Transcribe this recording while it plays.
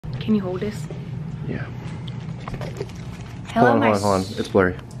Can you hold this? Yeah. Hello, hold on. It's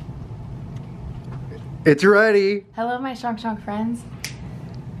blurry. It's ready. Hello, my strong friends.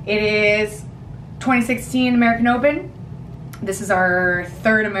 It is 2016 American Open. This is our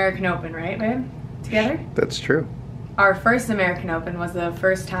third American Open, right, babe? Together? That's true. Our first American Open was the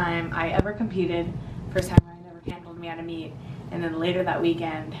first time I ever competed. First time Ryan ever handled me at a meet. And then later that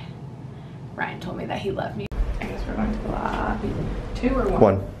weekend, Ryan told me that he loved me. I guess we're going to the lobby. 2 or 1?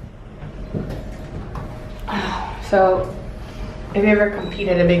 1. So, if you ever compete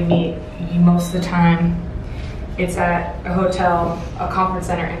at a big meet, most of the time it's at a hotel, a conference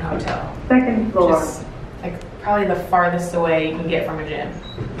center in a hotel. 2nd floor. Just like probably the farthest away you can get from a gym.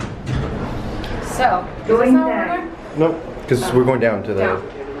 So, is this not where we're going? Nope, because we're going down to the Down.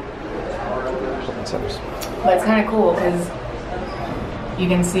 centers. But it's kind of cool because you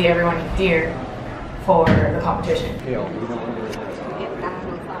can see everyone here for the competition.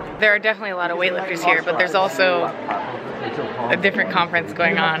 There are definitely a lot of weightlifters here, but there's also a different conference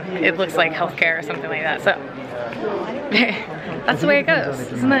going on. It looks like healthcare or something like that. So that's the way it goes.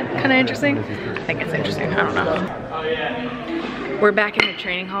 Isn't that kind of interesting? I think it's interesting. I don't know. We're back in the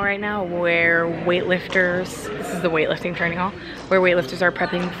training hall right now where weightlifters, this is the weightlifting training hall, where weightlifters are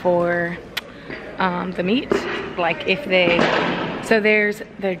prepping for the meet. Like if they, so there's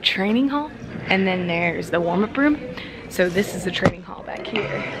the training hall and then there's the warm-up room. So this is the training hall back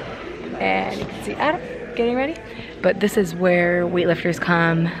here. And you can see Adam getting ready. But this is where weightlifters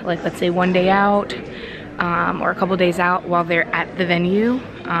come, like let's say one day out or a couple days out while they're at the venue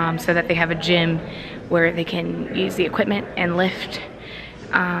so that they have a gym where they can use the equipment and lift.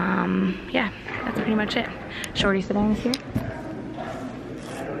 Yeah, that's pretty much it. Shorty Sedan is here.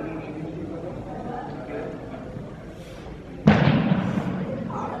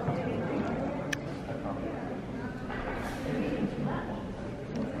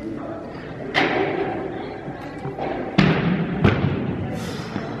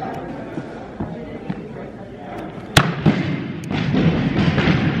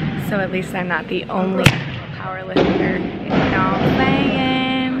 So at least I'm not the only power lifter in all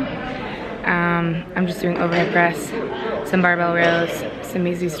playing. I'm just doing overhead press, some barbell rows, some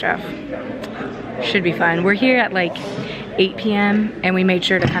easy stuff. Should be fun. We're here at like 8 p.m. and we made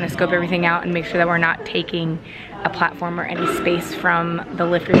sure to kind of scope everything out and make sure that we're not taking a platform or any space from the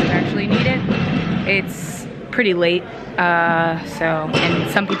lifters who actually need it. It's pretty late, and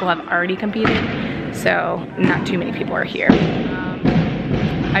some people have already competed, so not too many people are here.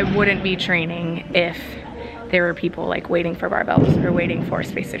 I wouldn't be training if there were people like waiting for barbells or waiting for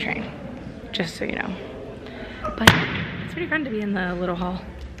space to train, just so you know. But it's pretty fun to be in the little hall.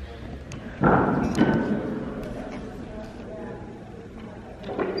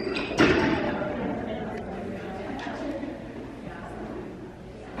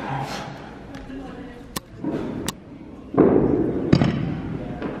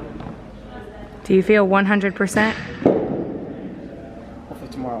 Do you feel 100%? Hopefully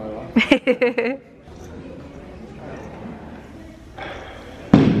tomorrow I will.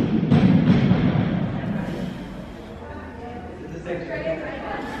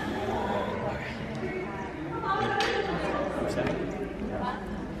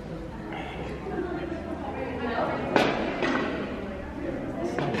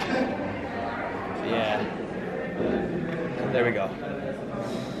 Yeah. There we go.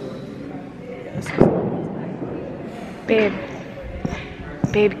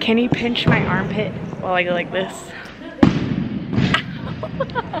 Babe, can you pinch my armpit while I go like this?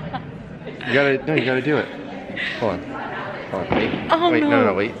 You gotta do it. Hold on. Wait. Oh, wait, no.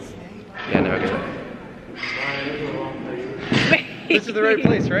 no, wait. Yeah, no, I get it. This is the right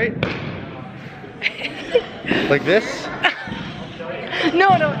place, right? Like this? No,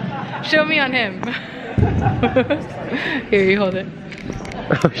 show me on him. Here, you hold it.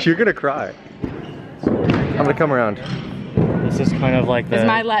 You're gonna cry. I'm gonna come around. This is kind of like the... Is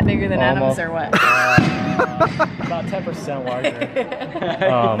my lat bigger than Adam's or what? About 10%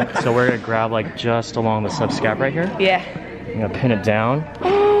 larger. So we're gonna grab like just along the subscap right here. Yeah. I'm gonna pin it down.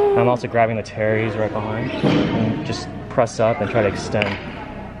 I'm also grabbing the teres right behind. And just press up and try to extend.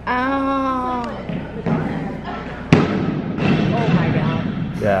 Oh. Oh my god.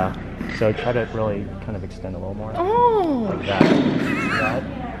 Yeah. So try to really kind of extend a little more. Oh. Like that. See that?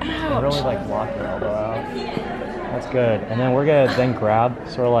 And really like block your elbow out. That's good. And then we're gonna then grab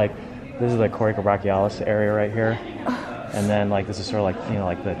sort of like, this is the coracobrachialis area right here. And then like this is sort of like, you know,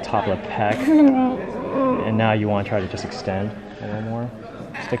 like the top of the pec. And now you want to try to just extend a little more.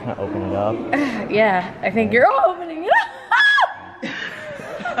 Just to kind of open it up. Yeah, I think you're opening it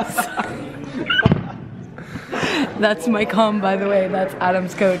up. That's Mike Hom, by the way. That's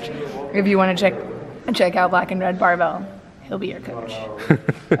Adam's coach. If you want to check out Black and Red Barbell, he'll be your coach.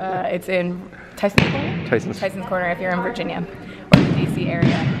 It's in Tyson's Corner? Tyson's Corner if you're in Virginia or the DC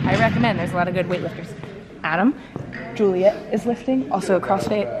area. I recommend. There's a lot of good weightlifters. Adam, Juliet is lifting, also a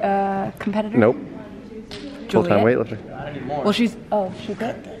CrossFit competitor. Nope. Full-time Juliet? weightlifter. Well, she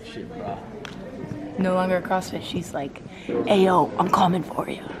quit? No longer a CrossFit. She's like, hey, yo, I'm coming for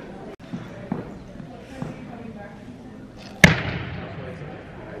you.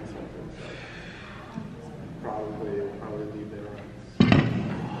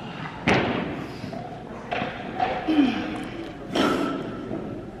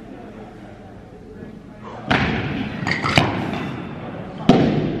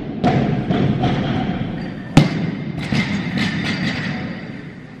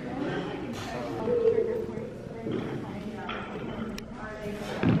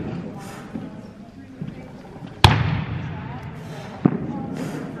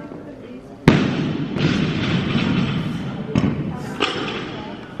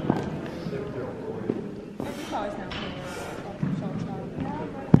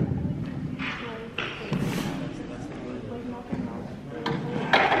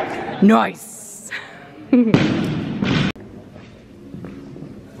 Nice.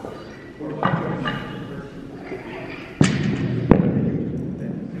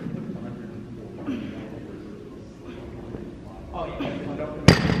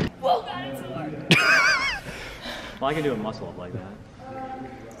 Well done, Sword. Well, I can do a muscle up like that.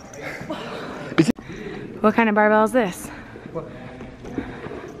 What kind of barbell is this?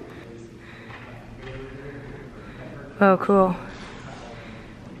 Oh, cool.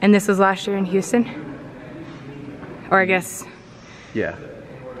 And this was last year in Houston? Or I guess... Yeah.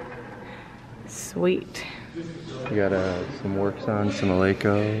 Sweet. We got some works on, some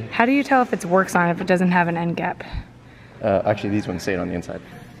Eleiko. How do you tell if it's works on if it doesn't have an end gap? Actually, these ones say it on the inside.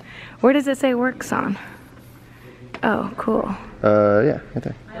 Where does it say works on? Oh, cool. Yeah, right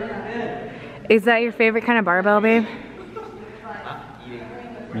there. Is that your favorite kind of barbell, babe?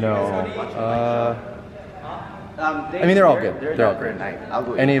 No. I mean, they're all good. They're all great.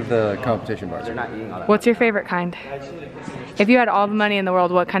 Any of the competition bars. They're not eating all that. What's your favorite kind? If you had all the money in the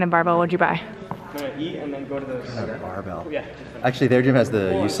world, what kind of barbell would you buy? I'm gonna eat and then go to the Barbell. Yeah. Actually, their gym has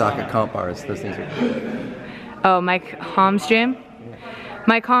the Usaka comp bars. Those things are good. Oh, Mike Hom's gym?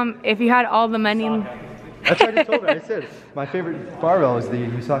 Mike Hom, if you had all the money... That's what I just told her. I said my favorite barbell is the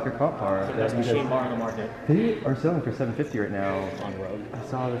Usaka comp bar. Best machine bar on the market. They are selling for $750 right now. On Rogue. I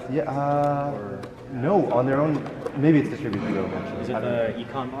saw this. Yeah. No, on their own. Maybe it's distributed through Rogue actually. Is it the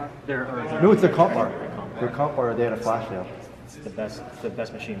Econ bar? No, it's their comp bar. Their comp bar. They had a flash sale. It's the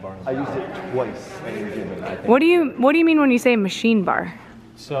best machine bar. I used it twice at your gym, and I think. What do you mean when you say machine bar?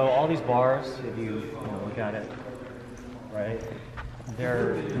 So all these bars, if you look at it, right?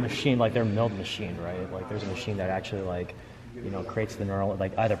 They're machine, like they're milled machine, right? Like there's a machine that actually like, creates the knurl,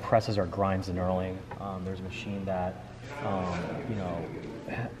 like either presses or grinds the knurling. There's a machine that,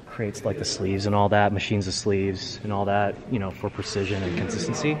 creates like the sleeves and all that, machines the sleeves and all that, for precision and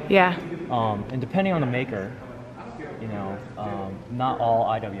consistency. Yeah. And depending on the maker, not all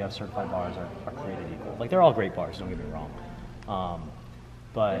IWF certified bars are created equal. Like they're all great bars, don't get me wrong.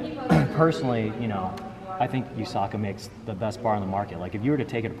 But personally, I think Usaka makes the best bar on the market. Like if you were to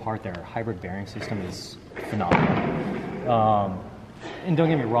take it apart, their hybrid bearing system is phenomenal. And don't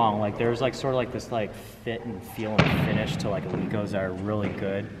get me wrong, like there's like sort of like this like fit and feel and finish to like Eleikos that are really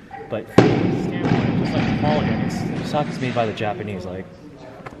good. But from the standpoint, just like quality, Usaka's made by the Japanese, like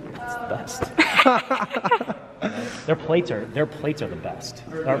it's the best. Their plates are the best.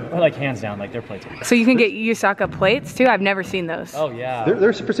 Like hands down, like their plates are the best. So you can get Usaka plates too? I've never seen those. Oh yeah.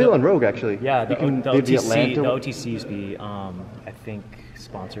 They're for sale on Rogue actually. Yeah, the Atlanta. OTCs be I think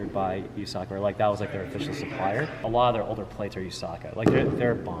sponsored by Usaka, or like that was like their official supplier. A lot of their older plates are Usaka. Like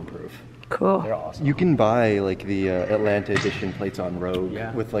they're bomb proof. Cool. They're awesome. You can buy like the Atlanta edition plates on Rogue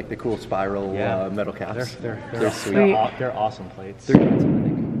Yeah. with like the cool spiral metal caps. They're sweet. they're awesome plates. They're expensive, I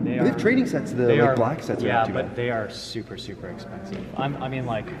think. They They have training sets. The like black sets are yeah, not too but bad. they are super expensive. I mean,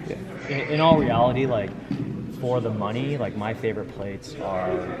 like in all reality, like for the money, like my favorite plates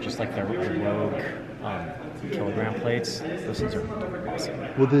are just like the Rogue kilogram plates. Those things are awesome.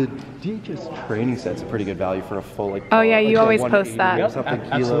 Well, the DHS training set's a pretty good value for a full like. Oh, yeah, like you a always 180 post that. or Yep, something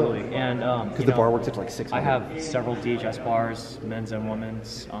kilo. Absolutely, and Because the bar works at like 600. I have several DHS bars, men's and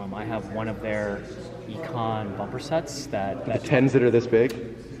women's. I have one of their Econ bumper sets that the 10s that are this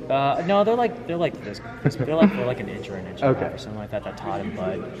big. no, they're like this. They're like an inch or an inch and a Okay. half or something like that. That Todd and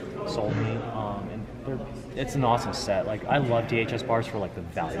Bud sold me, and it's an awesome set. Like I love DHS bars for like the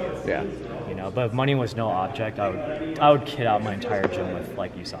value. Yeah. You know, but if money was no object, I would kit out my entire gym with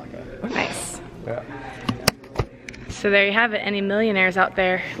like Usaka. Nice. Yeah. So there you have it. Any millionaires out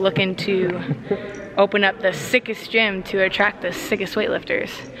there looking to open up the sickest gym to attract the sickest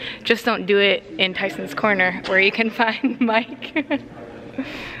weightlifters, just don't do it in Tyson's Corner where you can find Mike.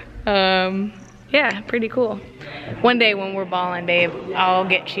 Yeah, pretty cool. One day when we're balling, Dave, I'll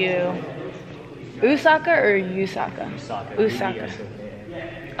get you Usaka or Usaka? Usaka.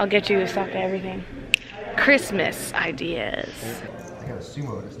 I'll get you Usaka everything. Christmas ideas. I got a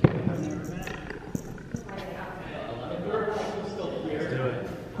sumo this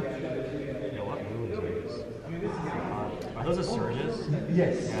Are those the surges?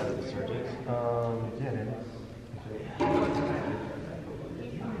 Yes. Yeah, they're the surges. Yeah, man.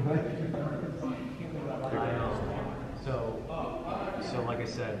 So like I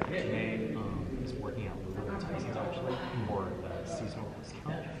said, Janae is working at Lulu and Tyson's actually for the seasonal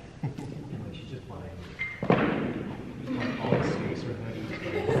discount. And like she's just buying all the spacer hoodies.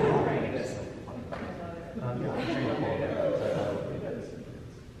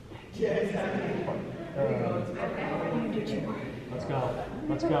 Let's go.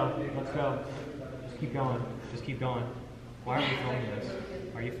 Let's go. Let's go. Just keep going. Just keep going. Why are we filming this?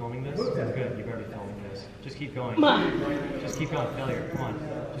 Are you filming this? Good. You better be filming this. Just keep going. Come on. Just keep going. Failure. Come on.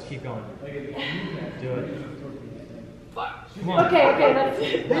 Just keep going. Do it. Come on. Okay, that's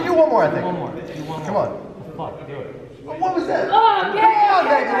it. You do one more, I think. One more. Do one more. Come on. Fuck. Do it. What was that? Oh, okay. Come on,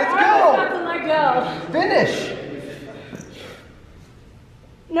 baby, let's I go. have to let go. Finish.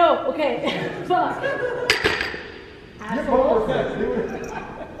 No, okay. Fuck. I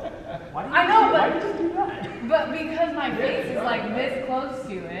know, but because my face is like this close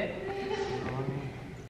to it.